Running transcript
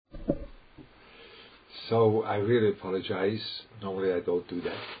So I really apologize. Normally I don't do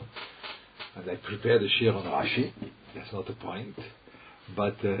that. And I prepare the shir on Rashi. That's not the point.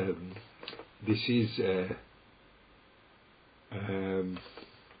 But this is...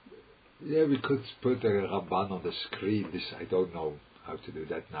 we could put a Ramban on the screen. This I don't know how to do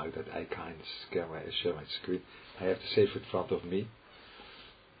that now that I can't share my screen. I have to save it in front of me.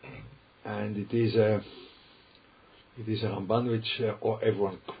 And it is a Ramban which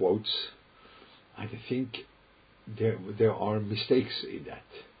everyone quotes. And I think there are mistakes in that.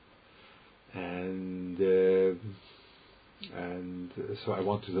 And so I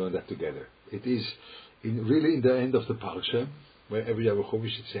want to learn that together. It is really in the end of the parsha, where every Yom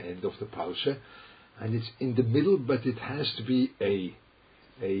Chumash it's the end of the parsha, and it's in the middle, but it has to be a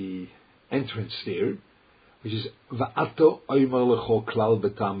entrance there, which is Va'ato Omer Lecho Klal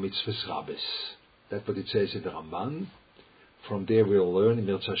Betam Mitzvahs Rabbis. That's what it says in the Ramban. From there we'll learn in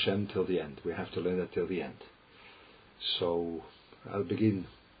Mirz Hashem till the end. We have to learn that till the end. So I'll begin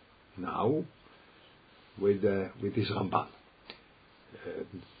now with this Ramban.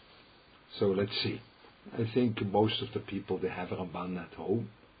 So let's see. I think most of the people, they have a Ramban at home.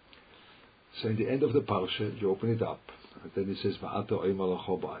 So in the end of the parsha, you open it up, and then it says Va'ato Omer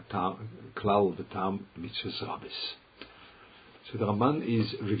Lecho Klal Betam Mitzvahs Rabbis. So the Ramban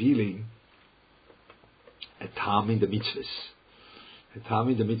is revealing a tam in the mitzvahs. A tam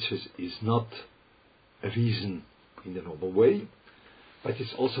in the mitzvahs is not a reason in the normal way, but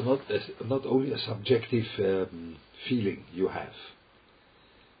it's also not only a subjective feeling you have,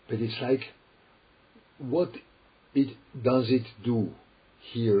 but it's like what does it do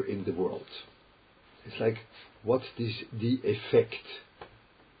here in the world? It's like what is the effect?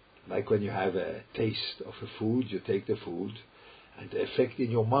 Like when you have a taste of a food, you take the food, and the effect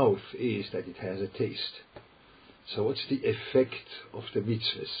in your mouth is that it has a taste. So what's the effect of the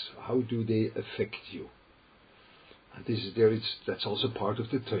mitzvahs? How do they affect you? And that's also part of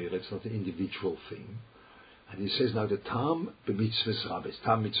the Torah. It's not an individual thing. And he says now the tam b'mitzvahs rabbis,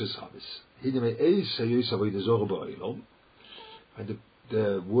 tam mitzvahs rabbis. When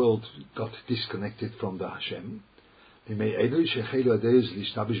the world got disconnected from the Hashem,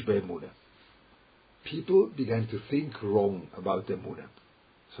 people began to think wrong about the emunah.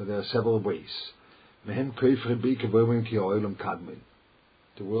 So there are several ways. The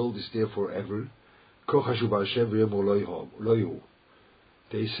world is there forever.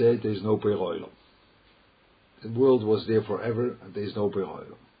 They said there is no Bnei Olam. The world was there forever, and there is no Bnei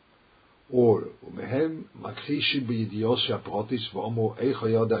Olam. Or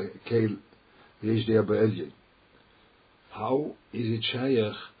how is it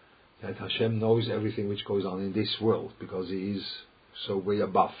shaykh that Hashem knows everything which goes on in this world, because He is so way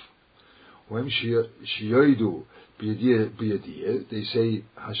above? When they say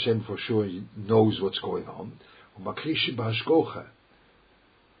Hashem for sure knows what's going on.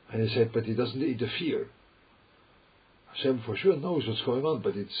 And they said, but He doesn't interfere. Hashem for sure knows what's going on,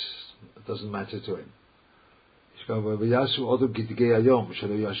 but it doesn't matter to Him.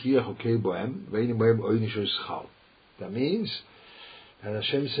 That means that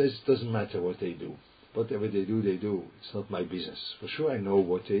Hashem says it doesn't matter what they do. Whatever they do, they do. It's not my business. For sure I know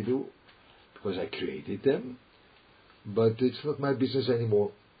what they do, because I created them, but it's not my business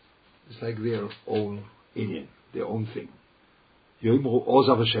anymore. It's like their own Indian, their own thing.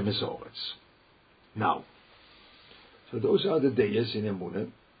 Now, so those are the dayas in Emunah,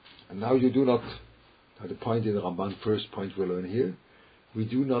 and now you do not, now the point in the Ramban, first point we learn here, we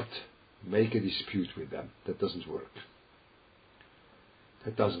do not make a dispute with them. That doesn't work.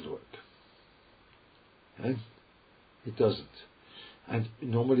 That doesn't work. And it doesn't. And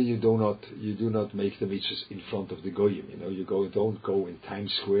normally you do not make the mitzvahs in front of the goyim. Don't go in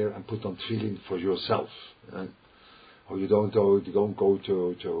Times Square and put on tefillin for yourself, or you don't go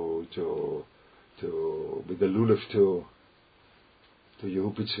to with the lulav to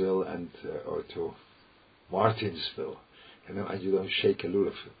Yehupitzville and or to Martinsville, and you don't shake a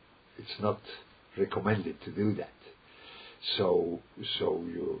lulav. It's not recommended to do that. So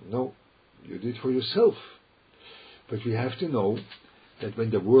you do it for yourself. But we have to know that when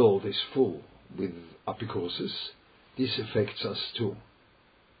the world is full with apikosis, this affects us too.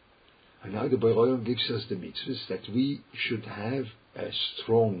 And now the Bnei Olam gives us the mitzvahs that we should have a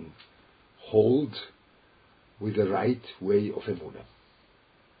strong hold with the right way of emunah.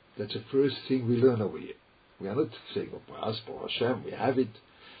 That's the first thing we learn over here. We are not saying, oh, for Hashem, we have it.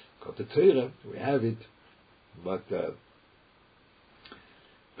 Got the Torah, we have it. But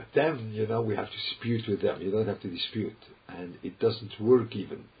then, we have to dispute with them. You don't have to dispute. And it doesn't work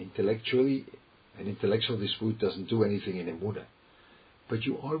even. Intellectually, an intellectual dispute doesn't do anything in emunah. But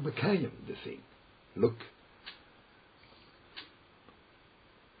you are mekayim the thing. Look.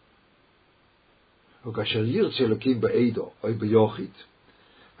 וכאשר ירצה אלוקים בעדו, או ביוחד,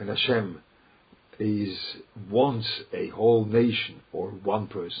 when Hashem wants a whole nation or one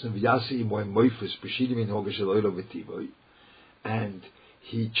person, and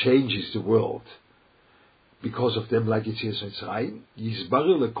he changes the world because of them, like it says in Mitzrayim,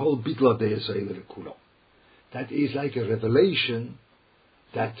 that is like a revelation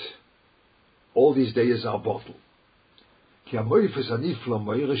that all these days are bottled.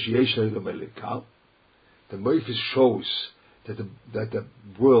 The Moifis shows that the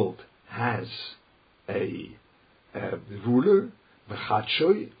world has a ruler,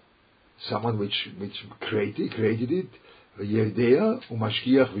 someone which created it, Yerdea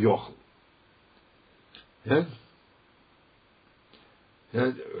u'mashgiach v'yochel.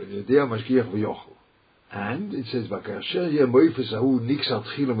 Yerdea u'mashgiach v'yochel. And it says, "V'kasher yeh moifes ahu nixat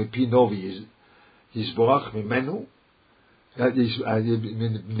chilo mipi novi yizborach mimenu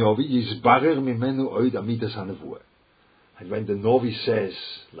novi yizbarer mimenu oid amidas hanavua." And when the Novi says,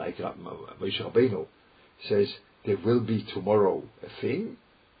 like Moshe Rabbeinu says, there will be tomorrow a thing,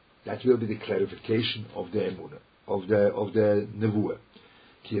 that will be the clarification of the emunah, of the nevuah.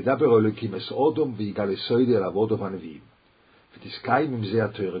 Ki yedaber Elokim es Odom v'yigal esoide el avodov hanevim v'tiskayim im zeh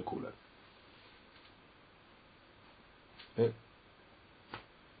ha'Torah kula.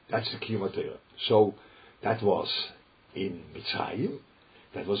 That's the Kiyum HaTorah. So that was in Mitzrayim.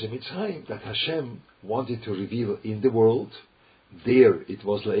 That was in Mitzrayim that Hashem wanted to reveal in the world. There it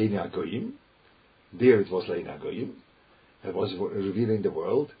was Le'ein HaGoyim. There it was Le'ein HaGoyim. That was revealing the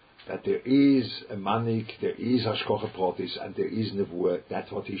world that there is a manik, there is Hashkocha Protis, and there is Nevuah.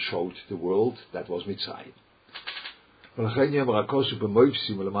 That's what he showed the world. That was Mitzrayim.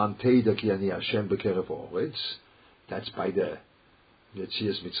 That's by the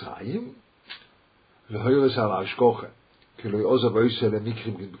Yetzias Mitzrayim.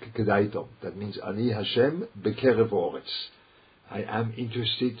 That means Ani Hashem bekerev oretz. I am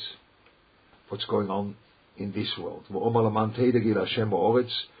interested what's going on in this world. You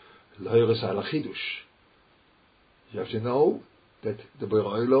have to know that the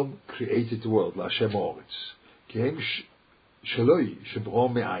Borei Olam created the world. L'Hashem oretz. Ki hem sheloi shebro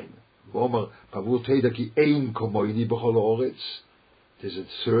me'ayin. V'omer pavur teida ki ein komoini b'chol oretz. There's a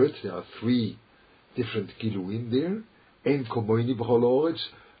third. There are three different giluim there. Ein komoini b'chol oretz.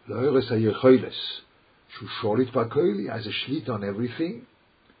 L'Horetz haYecholes. Shu sholit b'koili. Has a shlit on everything.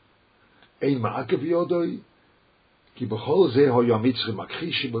 Ein ma'akev yodoi. Ki b'chol zeh hoya mitzrim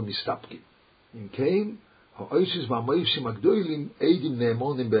akhishim v'mistapkim. In Cain, ha'oisis v'amoisim agdoilim eidim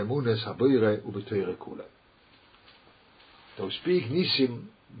ne'emonim be'emunes ha'boire u'b'toire kula. Those big nisim,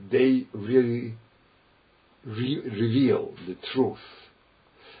 they really reveal the truth.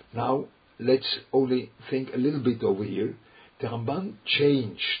 Now, let's only think a little bit over here. The Ramban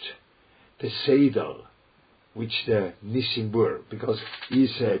changed the Seder, which the nisim were, because he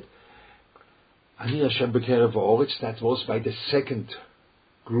said, Ani Hashem bekerev ha'oretz, that was by the second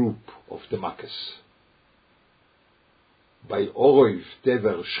group of the Makkos. By Orov,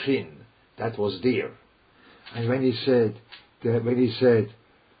 Dever, Shchin, that was there. And when he said the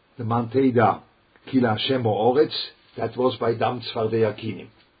Manteda Kila Hashem Ha'oretz, that was by Dam Tzfardei Akinim.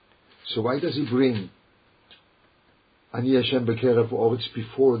 So why does he bring Ani Hashem bekerev ha'oretz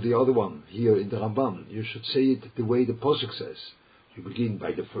before the other one here in the Ramban? You should say it the way the Pasuk says. You begin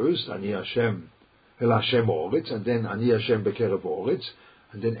by the first Ani Hashem El Hashem Ha'oretz, and then Ani Hashem bekerev ha'oretz,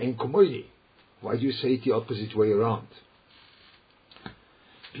 and then Ein Komoini. Why do you say it the opposite way around?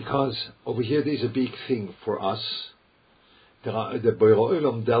 Because over here there is a big thing for us. The Borei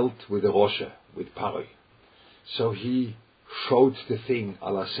Olam dealt with the Rosha, with Paroi. So he showed the thing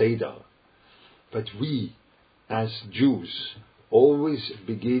a la Seder. But we, as Jews, always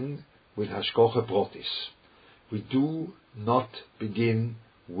begin with Hashkocha Protis. We do not begin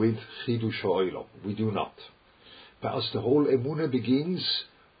with Chidush Ha'olam. We do not. But as the whole Emunah begins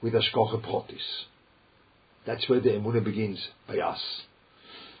with Hashkocha Protis. That's where the Emunah begins, by us.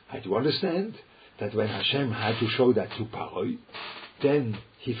 I do understand that when Hashem had to show that to Paroi, then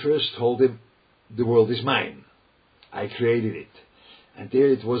he first told him, the world is mine. I created it. And there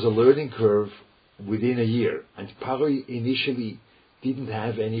it was a learning curve within a year. And Paroi initially didn't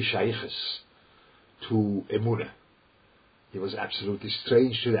have any shaykhs to Emunah. He was absolutely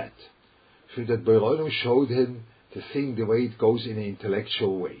strange to that. So that Borei Olam showed him the thing the way it goes in an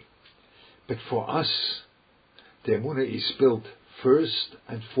intellectual way. But for us, the Emunah is built first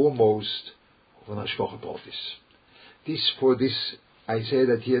and foremost on Hashkocha Protis. I say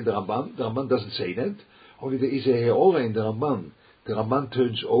that here in the Ramban doesn't say that, only there is a Heora in the Ramban. The Ramban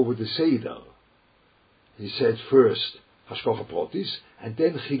turns over the Seder. he said first Hashgacha Pratis and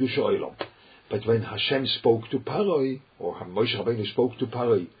then Chidush Olam. But when Hashem spoke to Paroi, or Moshe Rabbeinu spoke to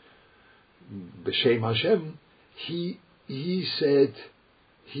Paroi, B'Shem Hashem, he said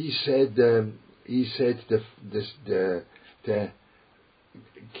the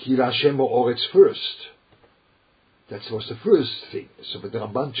Kil Hashem Oretz first. That was the first thing. So, but the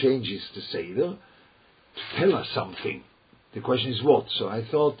Ramban changes the Seder to tell us something. The question is what? So I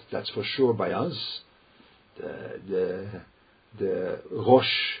thought that's for sure by us. The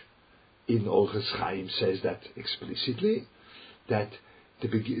Rosh in Orchos Chaim says that explicitly, that the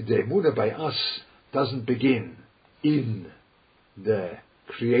Emunah by us doesn't begin in the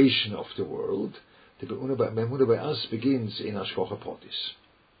creation of the world. The Emunah by us begins in Hashgacha Pratis.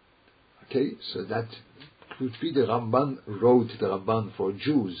 Okay, so that could be the Ramban wrote the Ramban for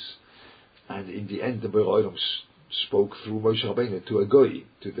Jews, and in the end the Borei Olam spoke through Moshe Rabbeinu to a goy,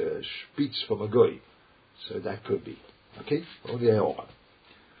 to the speech from a goy. So that could be. Okay? Only a hora.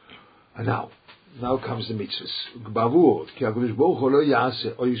 And now comes the mitzvahs. Bavur, ki HaKadosh Baruch Hu lo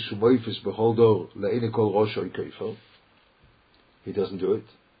ya'aseh ois u'moifes b'chol dor le'enei kol rosh oy keifer. He doesn't do it.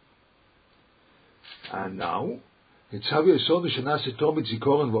 And now, Nitzav Yisod Shenaseh Tomit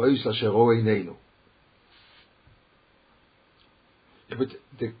Zikoron v'ois l'asher ro eineinu. But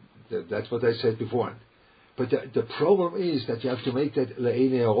that's what I said before. But the problem is that you have to make that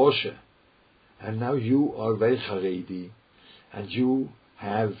le'enei roshe. And now you are very Haredi, and you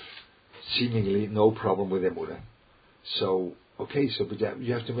have seemingly no problem with Emunah. So, okay, but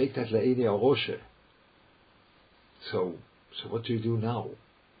you have to make that le'enei roshe. So what do you do now?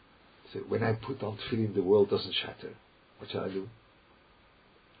 So when I put on tefillin, the world doesn't shatter. What shall I do?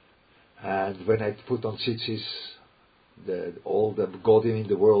 And when I put on tzitzis, all the Godim in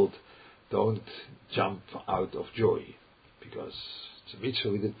the world don't jump out of joy, because it's a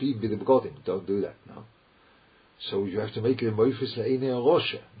mitzvah with the Godim. Don't do that now. So you have to make it a moifes le'enei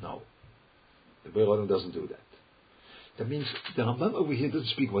roshe. No, the Borei Olam doesn't do that. That means the Ramban over here doesn't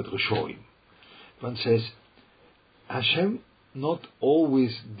speak about Rishonim. One says Hashem not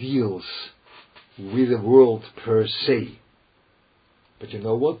always deals with the world per se, but you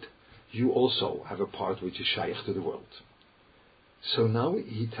know what? You also have a part which is shaykh to the world. So now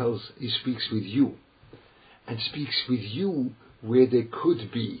he speaks with you, and speaks with you where there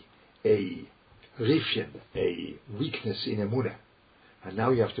could be a rifyan, a weakness in Emunah, and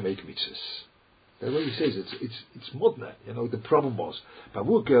now you have to make mitzvahs. That's what he says. It's modna. You know, the problem was, and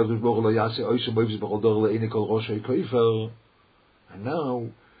now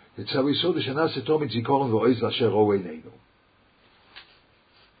it's how we saw the Shenaseh Tomit Zikoron v'ois l'asher ro eineinu.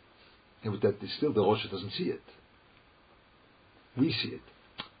 But that still the Rosh doesn't see it. We see it.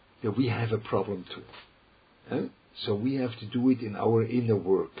 Yeah, we have a problem too. So we have to do it in our inner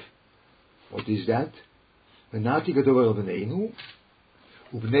work. What is that? V'nati gadover v'neinu,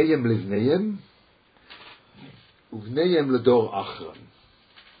 uvneyem livneyem, uvneyem ledor achran.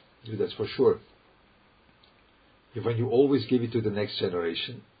 That's for sure. When you always give it to the next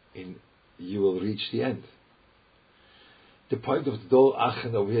generation, you will reach the end. The point of the dor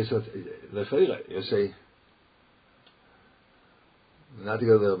achran over here is that you say, v'nati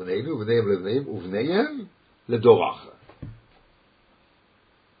gadover v'neinu, uvneyem livneyem, uvneyem ledor achran.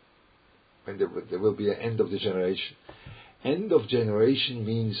 When there will be an end of the generation. End of generation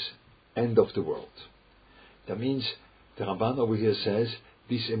means end of the world. That means the Ramban over here says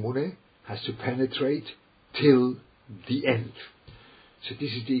this emunah has to penetrate till the end. So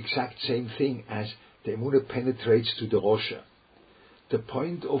this is the exact same thing as the emunah penetrates to the rosha. The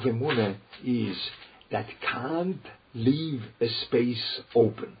point of emunah is that can't leave a space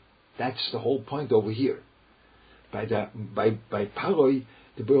open. That's the whole point over here. By Paroi,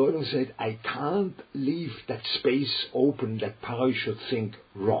 the Borei Olam said, I can't leave that space open that Paroi should think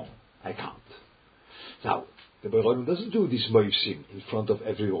wrong. I can't. Now, the Borei Olam doesn't do this moifsim in front of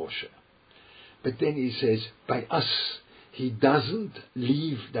every Rosh. But then he says, by us, he doesn't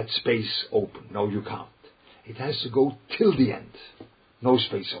leave that space open. No, you can't. It has to go till the end. No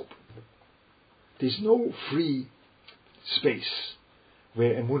space open. There's no free space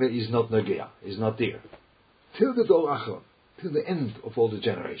where Emunah is not Nagea, is not there. Till the Dor Achron. Till the end of all the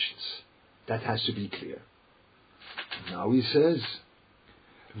generations. That has to be clear. Now he says,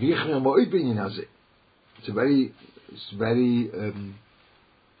 it's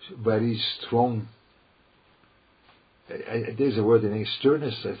very strong. There's a word in English,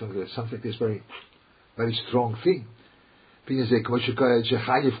 sternness. I think there's something like this very, very strong thing. You are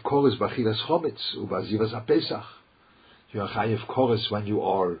chayiv koros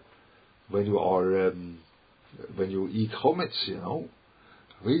when you eat chometz, you know.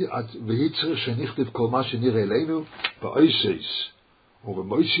 והיצר שנכתב כל מה שנראה אלינו באויסס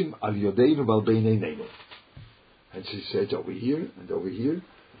ובמוישים על ידינו ועל בין עינינו. And she said over here and over here,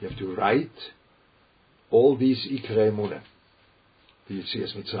 you have to write all these Ikrei Emunah. The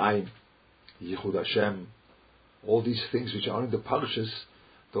Yetzias Mitzrayim, Yichud Hashem, all these things which are in the parshas,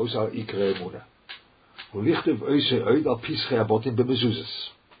 those are Ikrei Emunah. Ulichtiv oisei oid al pischei abotim b'mezuzas.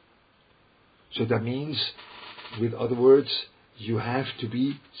 So that means, with other words, you have to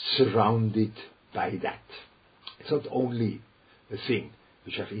be surrounded by that. It's not only a thing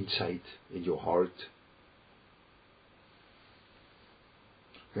which you have inside in your heart.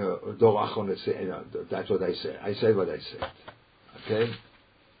 That's what I said. I said what I said. Okay?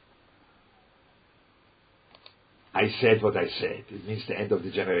 I said what I said. It means the end of the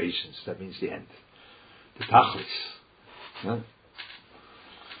generations. That means the end. The Tachlis. Yeah?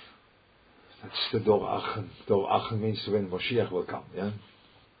 That's the Dor Achen. Dor Achen means when Moshiach will come. Yeah?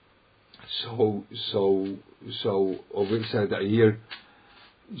 So over said here,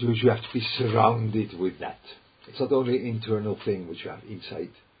 you have to be surrounded with that. It's not only an internal thing which you have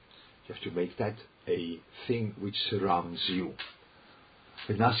inside. You have to make that a thing which surrounds you.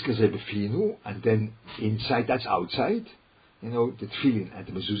 And then inside, that's outside, the tefillin and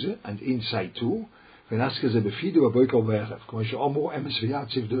the mezuzah, and inside too.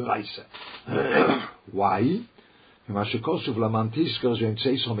 Why?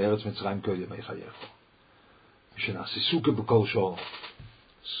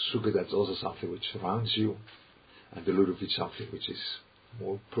 Sukkah, that's also something which surrounds you, and the lulav is something which is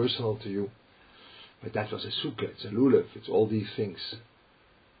more personal to you. But that was a sukkah, it's a lulav, it's all these things.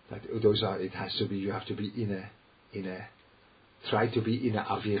 It has to be. You have to be try to be in a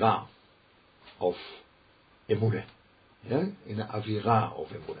avira of emunah, yeah, in a avira of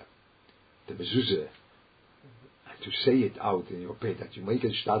emunah. The mezuzah, and to say it out in your pay that you make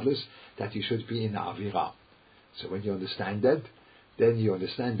it shtadlis that you should be in a avira. So when you understand that, then you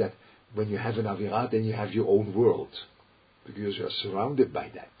understand that when you have an avira, then you have your own world, because you are surrounded by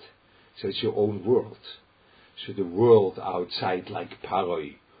that. So it's your own world. So the world outside, like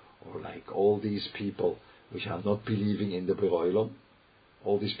Paroi, or like all these people which are not believing in the Beroilom,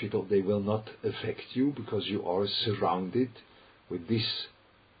 all these people, they will not affect you because you are surrounded with this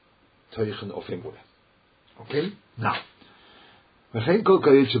Teichen of Emunah. Okay? Now, there are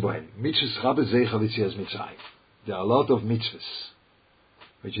a lot of mitzvahs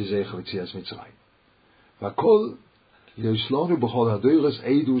which is Zeichel Yetzias Mitzrayim. V'akol yoslanu b'chol hadoros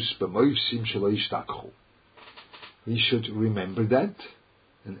eidus b'moifsim shelo yishtakchu. We should remember that,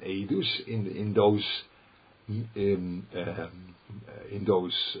 an eidus in those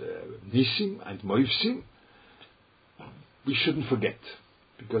nisim and moifsim. We shouldn't forget,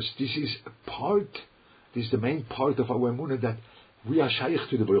 because this is the main part of our emunah, that we are shaykh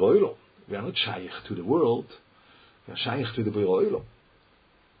to the Borei Olam. We are not shaykh to the world. We are shaykh to the Borei Olam.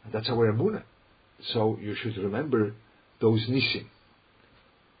 And that's our emunah. So you should remember those nisim.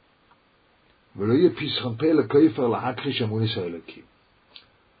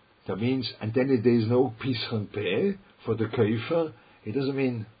 That means, and then there is no pischon peh for the kofer. It doesn't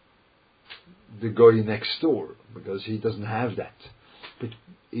mean the guy next door, because he doesn't have that. But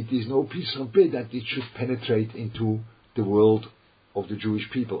it is no pischon peh that it should penetrate into the world of the Jewish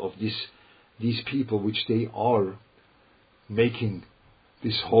people, of these people which they are making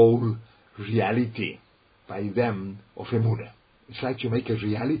this whole reality by them of emunah. It's like you make a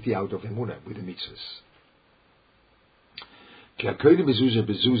reality out of emunah with the mitzvahs. Ki hakoine mezuzah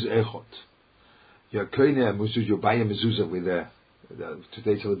bezuz echot. You buy a mezuzah with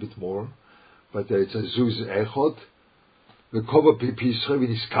today it's a little bit more, but it's a zuz echot. The cover pipisre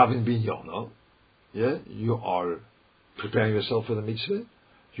v'niskaven binyono. Yeah, you are preparing yourself for the mitzvah.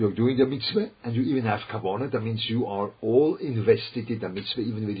 You're doing the mitzvah, and you even have kavanah. That means you are all invested in the mitzvah,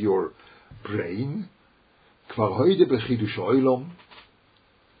 even with your brain. Kvar hoide bechidush oilom,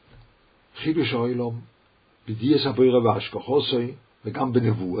 chidush oilom, b'dias habeira v'hashkochosei, v'gam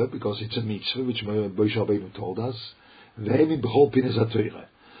b'nevuah, because it's a mitzvah which Moshe Rabbeinu told us. V'hem in b'chol pines haTorah.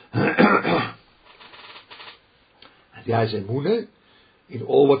 And there is emunah in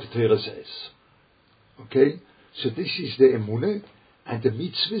all what the Torah says. Okay, so this is the emunah. And the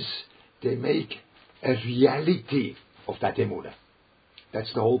mitzvahs, they make a reality of that emunah.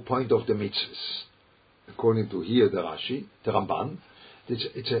 That's the whole point of the mitzvahs. According to here, the Rashi, the Ramban,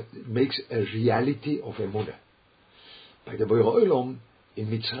 it makes a reality of emunah. By the Borei Olam, in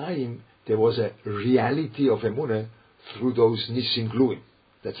Mitzrayim, there was a reality of emunah through those nisim gluim.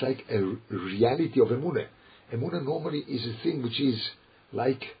 That's like a reality of emunah. Emunah normally is a thing which is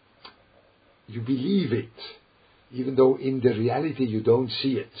like, you believe it. even though in the reality you don't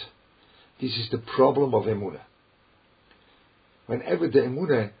see it. This is the problem of emunah. Whenever the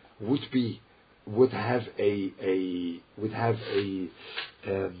emunah would have a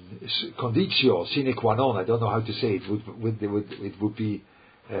conditio sine qua non. I don't know how to say it.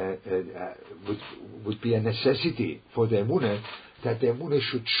 Would be a necessity for the emunah that the emunah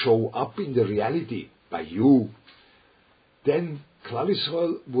should show up in the reality by you. Then Klal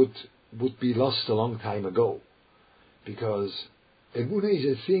Yisrael would be lost a long time ago, because emunah is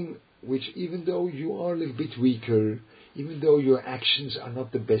a thing which, even though you are a little bit weaker, even though your actions are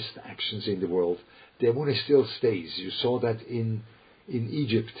not the best actions in the world, the emunah still stays. You saw that in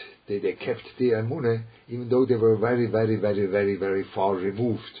Egypt. They kept the emunah, even though they were very, very, very, very, very far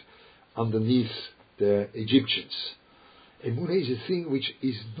removed underneath the Egyptians. Emunah is a thing which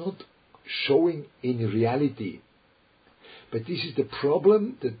is not showing in reality. But this is the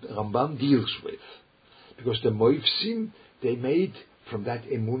problem that Ramban deals with. Because the Moifsim, they made from that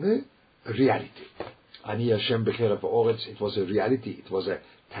emunah a reality. Ani Hashem Becheref Haaretz, it was a reality, it was a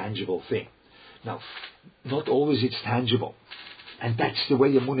tangible thing. Now, not always it's tangible. And that's the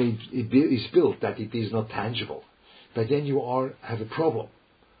way emunah is built, that it is not tangible. But then you have a problem.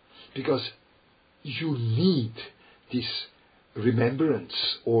 Because you need this remembrance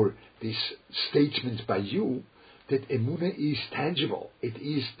or this statement by you that emunah is tangible. It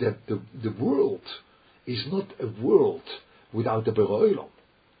is the world is not a world without the Borei Olam.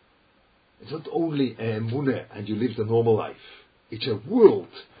 It's not only a emunah and you live the normal life. It's a world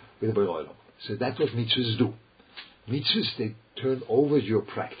with a Borei Olam. So that's what mitzvahs do. Mitzvahs, they turn over your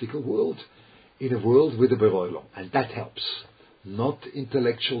practical world in a world with a Borei Olam. And that helps. Not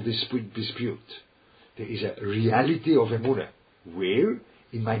intellectual dispute. There is a reality of emunah. Where?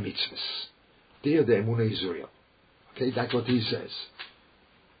 In my mitzvahs. There the emunah is real. Okay, that's what he says.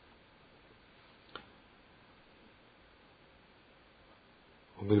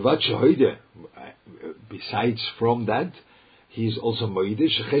 Besides from that, he is also moide.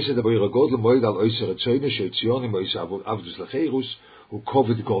 Chesed haboyre godel moide al oisere tzoyne sheitzion moise avdus lecherus who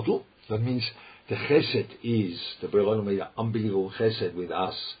covered godel. That means the chesed is the Borei Olam made an unbelievable chesed with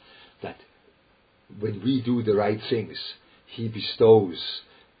us, that when we do the right things, he bestows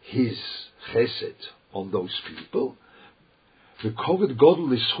his chesed on those people. The covered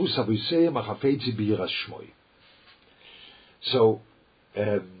godel is chus avusei machafetzi biras shmoi. So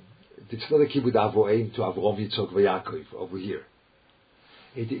it's not a kibbud avoim to Avrom, Yitzchak, Yaakov over here.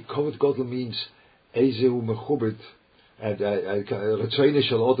 Covered godel means ezeu mechubed retzoyne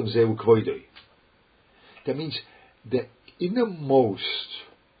shel odem zeu kvoidoi. That means the innermost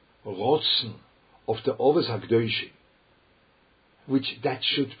rotzen of the Oves HaKdoshim, which that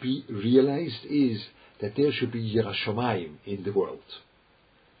should be realized, is that there should be Yiras Shamayim in the world.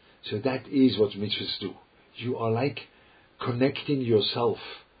 So that is what mitzvahs do. You are like connecting yourself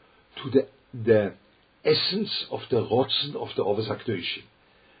to the essence of the rotzen of the Oves HaKdoshim.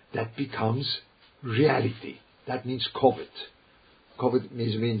 That becomes reality. That means koved. Koved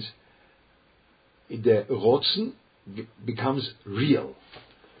means the rotzen becomes real.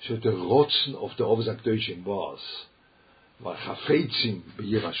 So the rotzen of the Oves HaKdoshim was chafetzim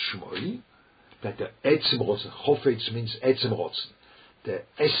b'yiras shmoi, that the etzem rotzen, chofetz means etzem rotzen, the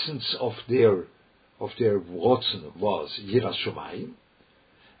essence of their rotzen was yiras shomayim.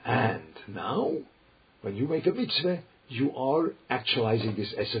 And now, when you make a mitzvah, you are actualizing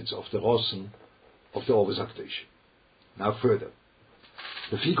this essence of the rotzen of the Oves HaKdoshim. Now further,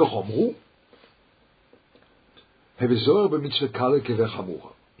 the Fikach Omru,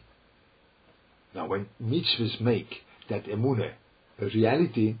 now when mitzvahs make that emunah a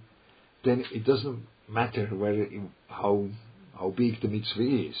reality, then it doesn't matter how big the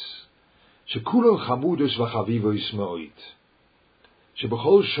mitzvah is. Shekulam chamudus v'chavivos me'od.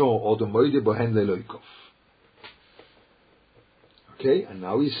 Shebechol shor od moide bohen leloikov. Okay, and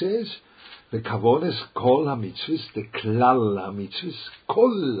now he says the kavones kol hamitzvahs, the klal hamitzvahs,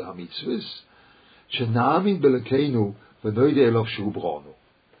 kol hamitzvahs, shenamin belekeinu v'noide elov shu branu.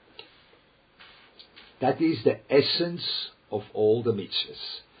 That is the essence of all the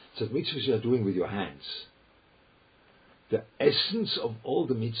mitzvahs. So the mitzvahs you are doing with your hands. The essence of all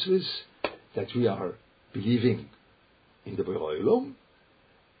the mitzvahs, that we are believing in the Borei Olam,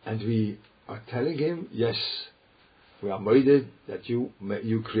 and we are telling him, yes, we are moided that you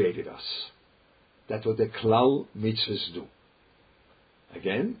created us. That's what the klal mitzvahs do.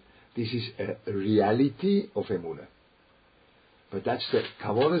 Again, this is a reality of emunah. But that's the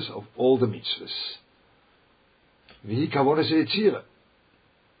kavonas of all the mitzvahs. Vihi kavonas yetzirah.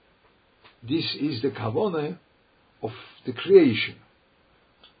 This is the kavona of the creation.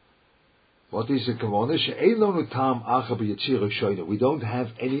 What is the kavanah? She'ein lanu tam acher b'yitzira shoyna. We don't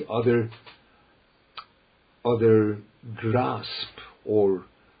have any other grasp or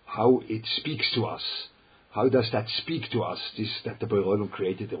how it speaks to us. How does that speak to us? That the Borei Olam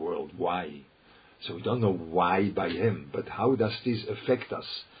created the world. Why? So we don't know why by him, but how does this affect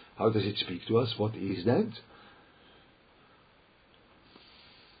us? How does it speak to us? What is that?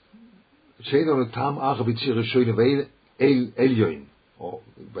 Or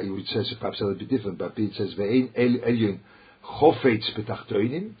it says perhaps a little bit different, but it says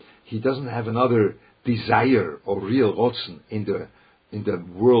he doesn't have another desire or real rotzen in the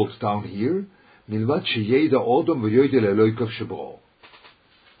world down here.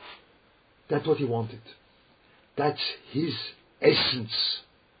 That's what he wanted. That's his essence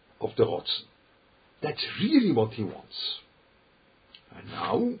of the rotzen. That's really what he wants. And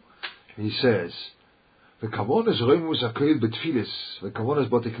now he says, the kavonas roimus akoil betfilis, the kavonas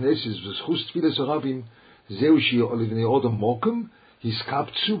boteknesis v'schus tfilis rabim zeu shi olivnei odom mokum his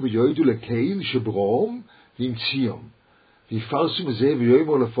kaptzu v'yoidu lekeil shebrom v'imtziom v'farsum zeh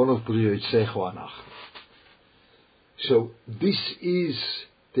v'yoimo lefonov b'riyotzecho anach. So this is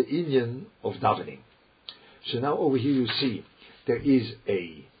the inyan of davening. So now over here you see there is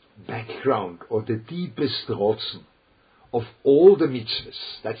a background or the deepest rotzen of all the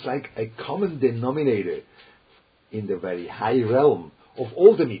mitzvahs. That's like a common denominator in the very high realm of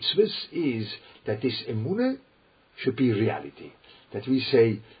all the mitzvahs is that this emunah should be reality. That we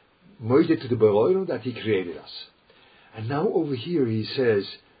say, moide to the Borei Olam that he created us. And now over here he says,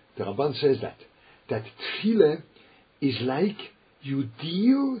 the Ramban says that tefillah is like you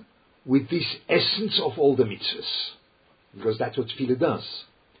deal with this essence of all the mitzvahs. Because that's what tefillah does.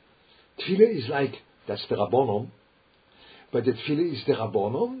 Tefillah is like, that's the Rabbonon, but the tefillah is the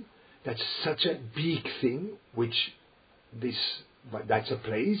Rabbonon. That's such a big thing, that's a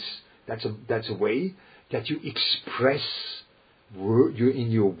place, that's a way that you express in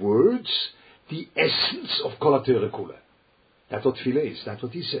your words the essence of Kol HaTorah Kula. That's what tefillah is. That's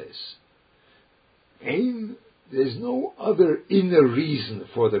what he says. There's no other inner reason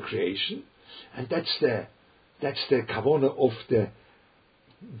for the creation, and that's the kavanah of the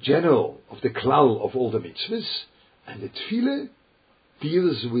general, of the klal of all the mitzvahs, and the tefillah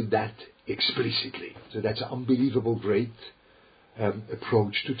deals with that explicitly. So that's an unbelievable great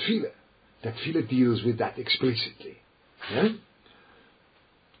approach to tefillah. That tefillah deals with that explicitly. Yeah?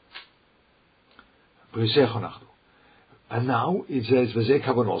 And now it says v'zeh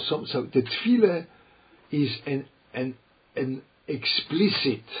kavonosom. So the tefillah is an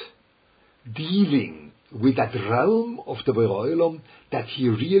explicit dealing with that realm of the Borei Olam that he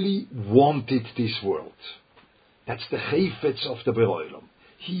really wanted this world. That's the chayfetz of the Borei Olam.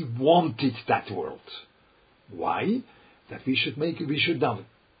 He wanted that world. Why? That we should daven.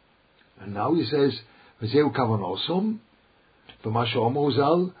 And now he says, v'zeu kavonosom, v'ma she'omer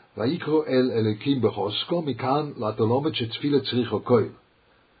zal, v'yikro el Elokim b'chosko, mikan latolomet she'tefillah tzricho koil.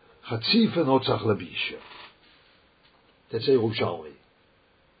 Chatzi v'notzach labisha. That's a Yerushalmi.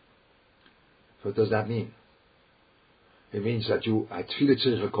 So what does that mean? It means that tefillah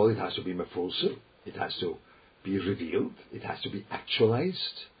tzricho koil, it has to be mefulser, it has to be revealed, it has to be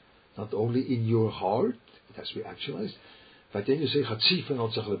actualized, not only in your heart, it has to be actualized. But then you say Chatzif and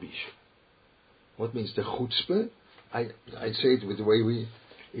Otzach Labish. What means the chutzpah? I'd say it with the way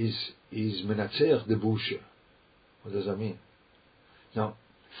is menatzeach the busha. What does that mean? Now,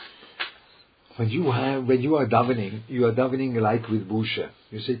 when you are davening like with busha.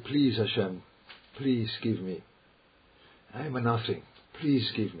 You say, please Hashem, please give me. I'm a nothing.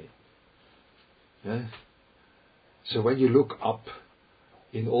 Please give me. Yeah? So when you look up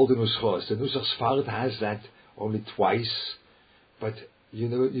in all the nuschos, the Nusach Sfard has that only twice, but the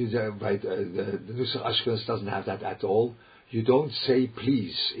Nusach Ashkenaz doesn't have that at all. You don't say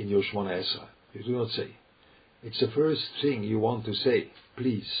please in your Shemona Esra. You do not say. It's the first thing you want to say.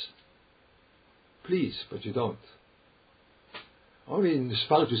 Please. Please, but you don't. Only in the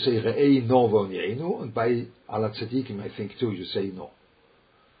Sfard you say Re'ei no v'onyenu, and by Ala Tzadikim I think too you say no.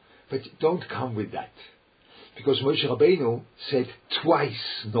 But don't come with that. Because Moshe Rabbeinu said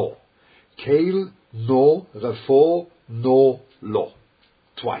twice no. Keil, no, Refor, no, lo.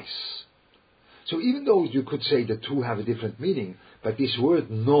 Twice. So even though you could say the two have a different meaning, but this word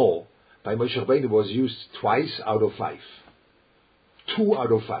no by Moshe Rabbeinu was used twice out of 5. 2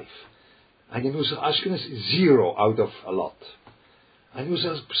 out of 5. And in Nusach Ashkenaz, 0 out of a lot. And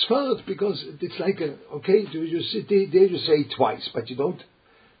Nusach Sfard, because it's like you say twice, but you don't.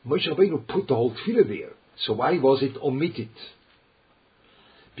 Moshe Rabbeinu put the whole tefillah there. So why was it omitted?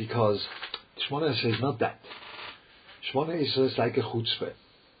 Because Shemona Esrei is not that. Shemona Esrei is like a chutzpah.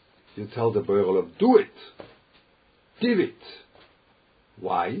 You tell the Borei Olam, do it. Give it.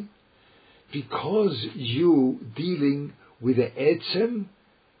 Why? Because you dealing with the etzem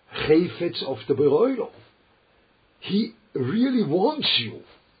chayfetz of the Borei Olam. He really wants you.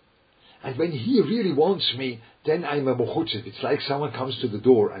 And when he really wants me, then I'm a mechutzet. It's like someone comes to the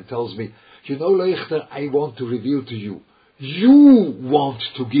door and tells me, you know, Leichter, I want to reveal to you, you want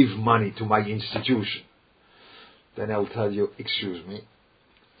to give money to my institution. Then I'll tell you, excuse me,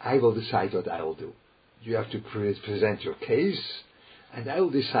 I will decide what I will do. You have to present your case, and I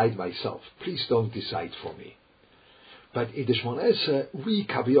will decide myself. Please don't decide for me. But in the Shmoneh Esrei, we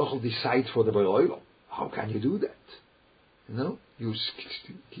Kaviyochel decide for the Borei Olam. How can you do that? You know, you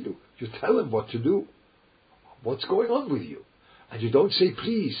tell him what to do. What's going on with you? And you don't say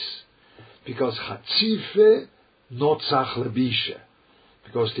please. Because Chatzife notzach lebisha.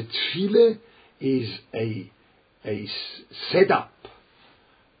 Because the tefillah is a setup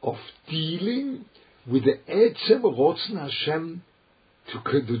of dealing with the etzem rotzen Hashem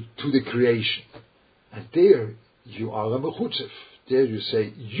to the creation. And there you are a mechutzef. There you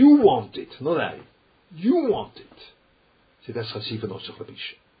say, you want it, not I. You want it. So that's Chatzife notzach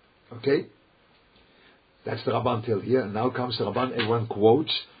lebisha. Okay? That's the Ramban till here. And now comes the Ramban, everyone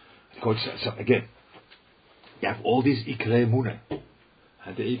quotes again. You have all these Ikrei Emunah.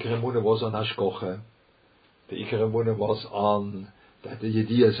 And the Ikrei Emunah was on Hashkoche. The Ikrei Emunah was on that the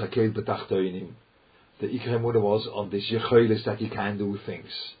Yediyah Zakel B'tachtoinim. The Ikrei Emunah was on this Yechoilis that he can do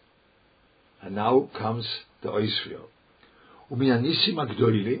things. And now comes the Oisfir. Umiyanissim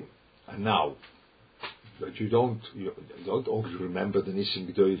Agdoilim. And now, but you don't only remember the Nissim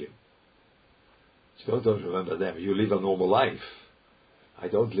Gdoilim. You don't remember them. You live a normal life. I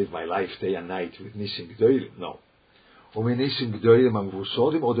don't live my life day and night with Nissim Gdoilim. No. Nissim Gdoilim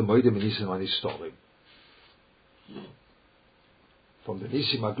Amvusodim or the Moedem Nissim Anistorim. From the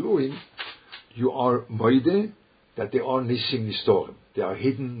Nissim Agluim, you are Moede that they are Nissim Nistorim. They are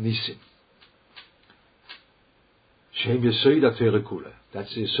hidden Nissim. Shem Yesoid HaTorah Kula.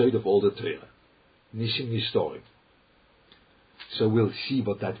 That's the Yesoid of all the Torah. Nissim Nistorim. So we'll see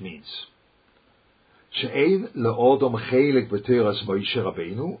what that means. She'ein le'odom chelik b'teras Moshe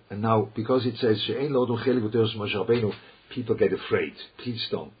Rabbeinu, and now because it says she'ein le'odom chelik b'teras Moshe Rabbeinu, people get afraid. Please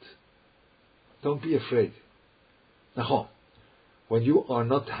don't be afraid. Now, when you are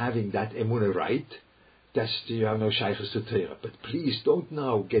not having that emunah right, that's you have no shaychus to Torah. But please don't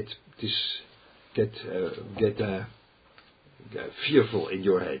now get fearful in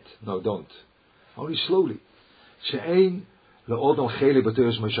your head. No, don't. Only slowly. She'ein le'odom chelik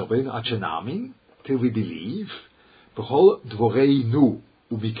b'teras Moshe Rabbeinu atchenamin. Till we believe, b'chol dvoreinu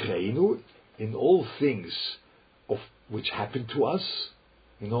umikreinu, in all things of which happen to us,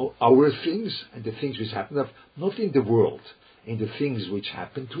 our things and the things which happen, not in the world, in the things which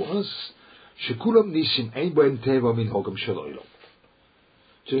happen to us. Shekulam nisim ein boem teva min hogam shel olam.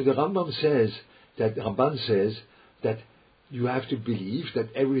 So the Ramban says that you have to believe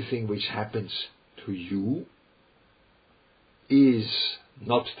that everything which happens to you is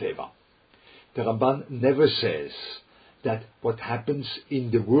not teva. The Ramban never says that what happens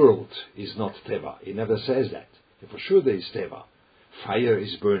in the world is not Teva. He never says that. For sure there is Teva. Fire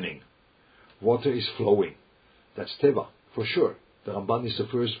is burning. Water is flowing. That's Teva, for sure. The Ramban is the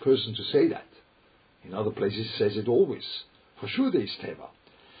first person to say that. In other places he says it always. For sure there is Teva.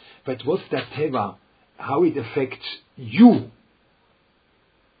 But what's that Teva? How it affects you?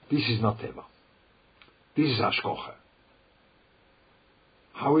 This is not Teva. This is Hashkoche.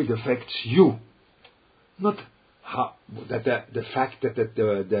 How it affects you, not how, that the fact that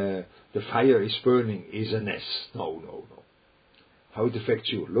the fire is burning is a ness. No. How it affects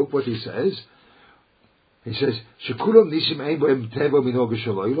you. Look what he says. He says, "Shekulam nisim ein boem teva min hogam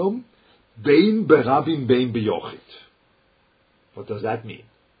shel olam, bein berabim bein beyochid." What does that mean?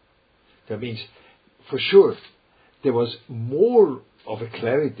 That means, for sure, there was more of a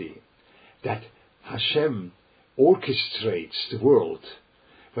clarity that Hashem orchestrates the world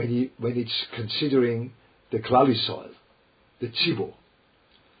when it's considering the Klal Yisrael, the Tzibur.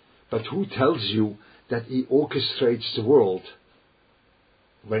 But who tells you that he orchestrates the world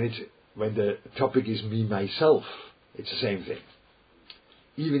when the topic is me, myself? It's the same thing.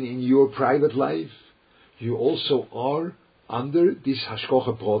 Even in your private life, you also are under this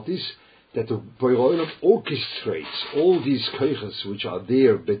Hashkoche Protis, that the Borei Olam orchestrates all these koiches which are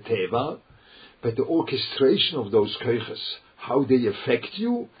there beteva, but the orchestration of those koiches, how they affect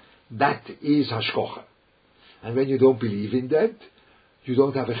you, that is Hashkoche. And when you don't believe in that, you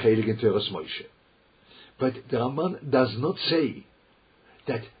don't have a chelik in Teres Moshe. But the Ramban does not say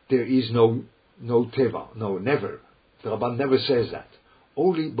that there is no teva, no, never. The Ramban never says that.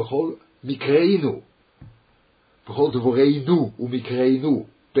 only b'chol mikreinu. B'chol devoreinu umikreinu.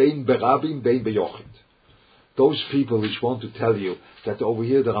 Bein berabim, bein beyochid. Those people which want to tell you that over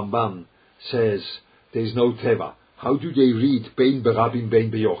here the Ramban says there is no teva. How do they read bein berabim, bein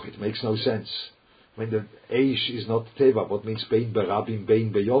beyochid? Makes no sense. When the eish is not teva, what means bein berabim,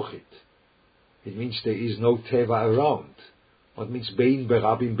 bein beyochid? It means there is no teva around. What means bein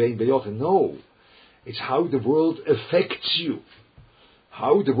berabim, bein beyochid? No. It's how the world affects you.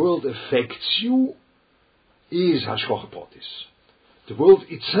 How the world affects you is hashgacha pratis. The world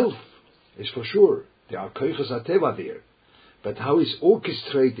itself is for sure. There are koiches hateva there. But how it's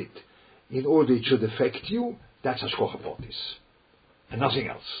orchestrated in order it should affect you, that's hashgacha pratis. And nothing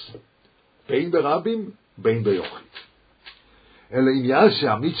else. Bein berabim, bein beyochid. Ele im yaseh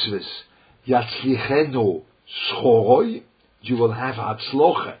ha-mitzvahs yatzlichenu schoroi, you will have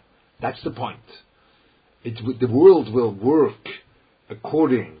hatzloche. That's the point. The world will work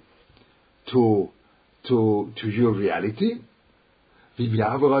according to your reality. And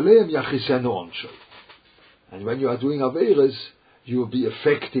when you are doing averes, you will be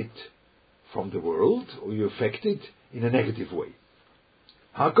affected from the world, or you're affected in a negative way.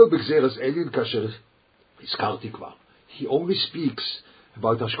 He only speaks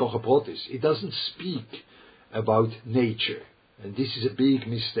about hashgacha pratis. He doesn't speak about nature. And this is a big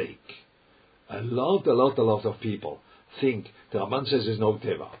mistake. A lot of people think the Ramban says there's no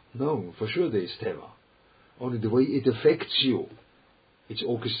teva. No, for sure there is teva. Only the way it affects you, it's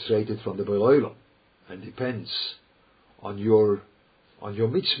orchestrated from the Borei Olam, and depends on your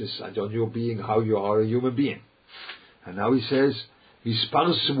mitzvahs and on your being, how you are a human being. And now he says,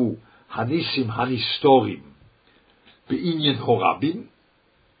 "Visparsmu hanisim hanistorim be'inyan horabim."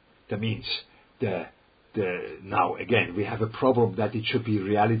 That means now again we have a problem that it should be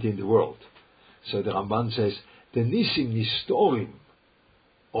reality in the world. So the Ramban says the nisim nistorim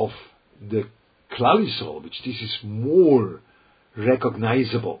of the Klal Yisrael, which this is more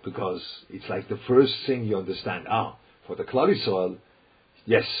recognizable because it's like the first thing you understand. For the Klal Yisrael,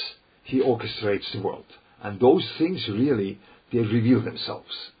 yes, he orchestrates the world, and those things really they reveal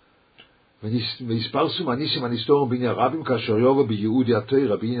themselves. That's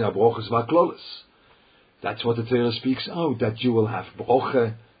what the Torah speaks out, that you will have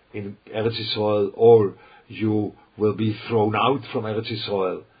broche in Eretz Yisrael, or you will be thrown out from Eretz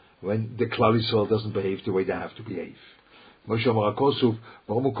Yisrael when the Klal Yisrael doesn't behave the way they have to behave. Moshe Amar HaKosuf,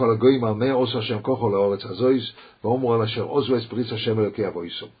 V'omu kol hagoyim al mei os Hashem kocho le'oretz hazois, v'omu al asher ozu es bris Hashem elokei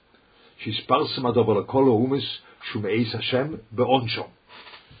avoiso. Shisparsem adover lekol ha'umis shumeis Hashem be'onshom.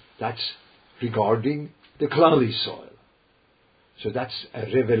 That's regarding the Klal Yisrael. So that's a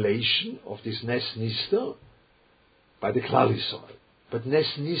revelation of this Nes Nister by the Klal Yisrael. But Nes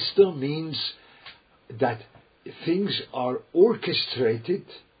Nister means that things are orchestrated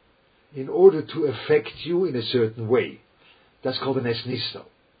in order to affect you in a certain way. That's called a Nes Nister.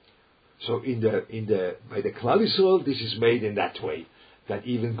 So by the Klal Yisrael, this is made in that way, that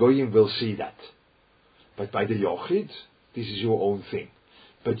even Goyim will see that. But by the Yochid, this is your own thing.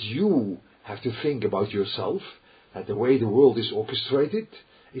 But you have to think about yourself, that the way the world is orchestrated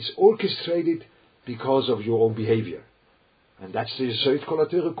because of your own behavior. And that's the Yesod Kol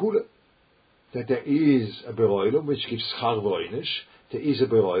HaTorah Kula. That there is a Borei Olam which gives schar v'oinish, there is a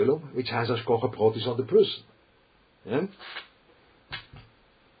Borei Olam which has hashgacha pratis on the person. Yeah?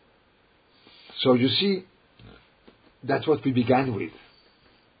 So you see, that's what we began with.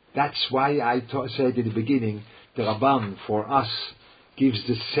 That's why I said in the beginning, the Ramban for us gives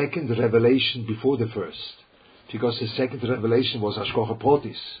the second revelation before the first, because the second revelation was hashgacha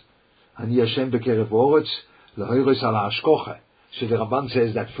pratis. Ani Hashem bekerev haaretz lehoros al hashgacha. So the Ramban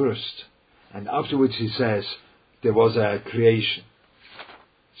says that first, and afterwards he says there was a creation.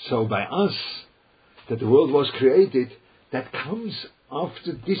 So by us, that the world was created, that comes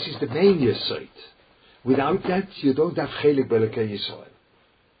after. This is the main Yesod. Without that, you don't have chelik b'elokei Yisrael,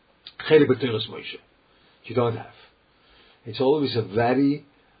 chelik b'Toras Moshe. You don't have. It's always a very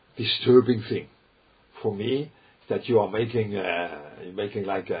disturbing thing for me that you are making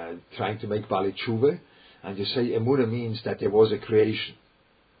trying to make Bali Tshuva, and you say Emunah means that there was a creation.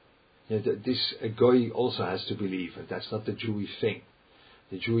 This a guy also has to believe, and that's not the Jewish thing.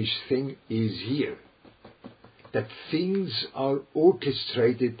 The Jewish thing is here, that things are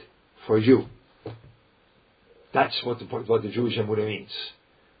orchestrated for you. That's what the Jewish Emunah means.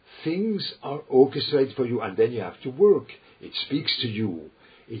 Things are orchestrated for you, and then you have to work. It speaks to you.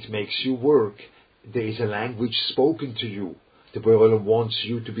 It makes you work. There is a language spoken to you. The Borei Olam wants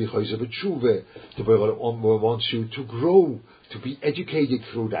you to be Chayzer B'Tshuva. The Borei Olam wants you to grow, to be educated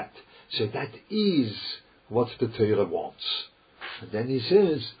through that. So that is what the Torah wants. Then he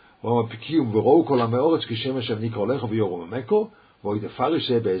says, that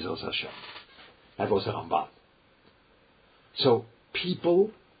was the Ramban. So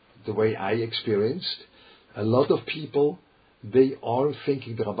people, the way I experienced, a lot of people, they are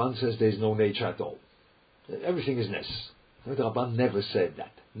thinking the Ramban says there is no nature at all. Everything is Nes. No, the Ramban never said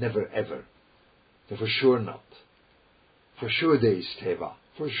that. Never ever. For sure not. For sure there is Teva.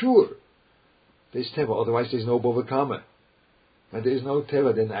 For sure. There is Teva. Otherwise there is no Bovakama. And there is no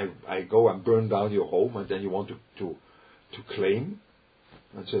Teva. Then I go and burn down your home, and then you want to claim.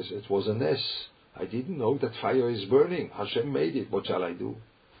 And says it was a Nes. I didn't know that fire is burning. Hashem made it. What shall I do?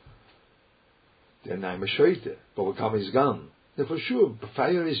 Then I'm a shoite. Bovakama is gone. Then for sure,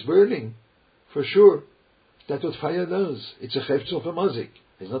 fire is burning. For sure. That's what fire does. It's a chefetz of a mazik.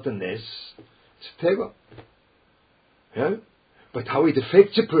 It's not a Nes. It's a Teva. Yeah? But how it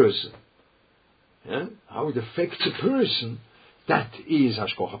affects a person, yeah? How it affects a person, that is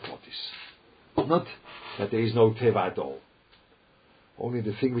Hashkocha Pratis. Not that there is no Teva at all. Only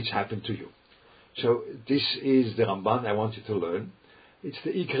the thing which happened to you. So this is the Ramban I want you to learn. It's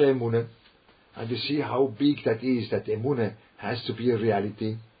the Ikre Emunah. And you see how big that is, that Emunah has to be a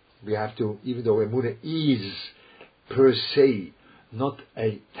reality. We have to, even though Emunah is per se not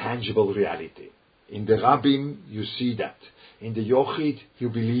a tangible reality. In the Rabbim, you see that. In the Yochid, you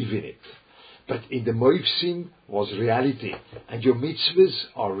believe in it. But in the Moifsim was reality. And your mitzvahs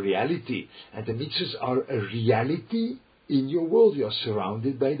are reality. And the mitzvahs are a reality in your world. You are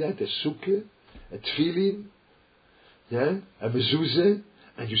surrounded by that. A sukkah, a tefillin, yeah, a mezuzah,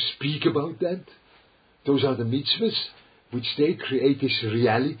 and you speak about that. Those are the mitzvahs which they create this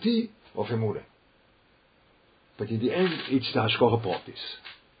reality of Emunah. But in the end, it's the Hashkocha Pratis.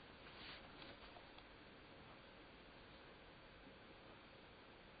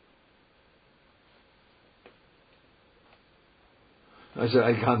 I said,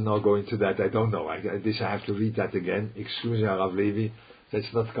 I can't now go into that. I don't know. I have to read that again. Excuse me, Rav Levi.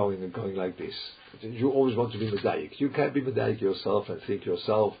 That's not going like this. You always want to be medayik. You can't be medayik yourself and think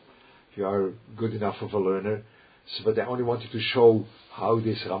yourself. You are good enough of a learner. So, but I only wanted to show how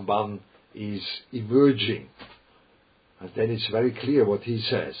this Ramban is emerging. And then it's very clear what he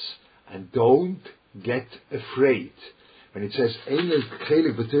says. And don't get afraid. When it says,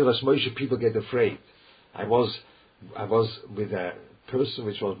 people get afraid. I was with a person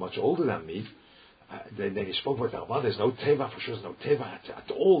which was much older than me. Then he spoke about Ramban. There's no Teva, for sure there's no Teva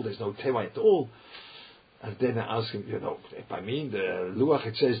at all. There's no Teva at all. And then I asked him, if I mean the Luach,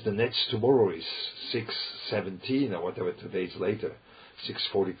 it says the Netz tomorrow is 6:17 or whatever, 2 days later,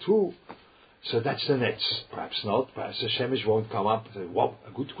 6:42. So that's the Netz. Perhaps not. Perhaps the Shemesh won't come up. I said, wow,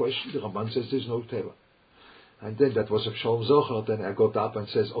 a good question. The Ramban says there's no Teva. And then that was a Shalom Zohar. Then I got up and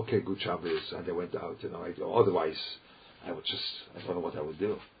says, okay, good Shabbos. And I went out. Otherwise, I don't know what I would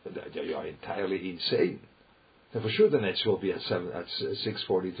do. But you are entirely insane. And for sure the Netz will be at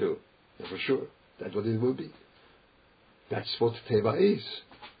 6:42. For sure. That's what it will be. That's what Teva is.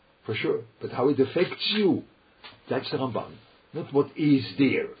 For sure. But how it affects you, that's the Ramban. Not what is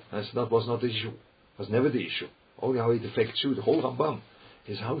there. Was not the issue. Was never the issue. Only how it affects you. The whole Ramban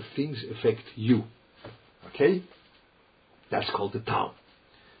is how things affect you. Okay? That's called the Tam.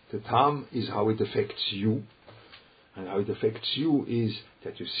 The Tam is how it affects you. And how it affects you is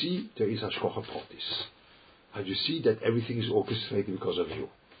that you see there is Hashkocha Pratis. How you see that everything is orchestrated because of you.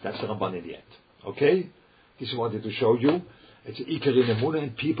 That's the Ramban in the end. Okay? This I wanted to show you. It's Iker in Emunah,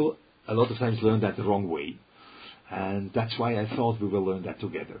 and people a lot of times learn that the wrong way. And that's why I thought we will learn that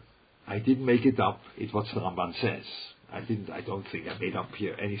together. I didn't make it up. It's what the Ramban says. I don't think I made up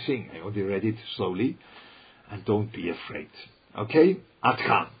here anything. I only read it slowly. And don't be afraid. Okay? Ad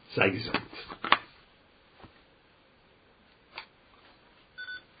kan. Sei gesund.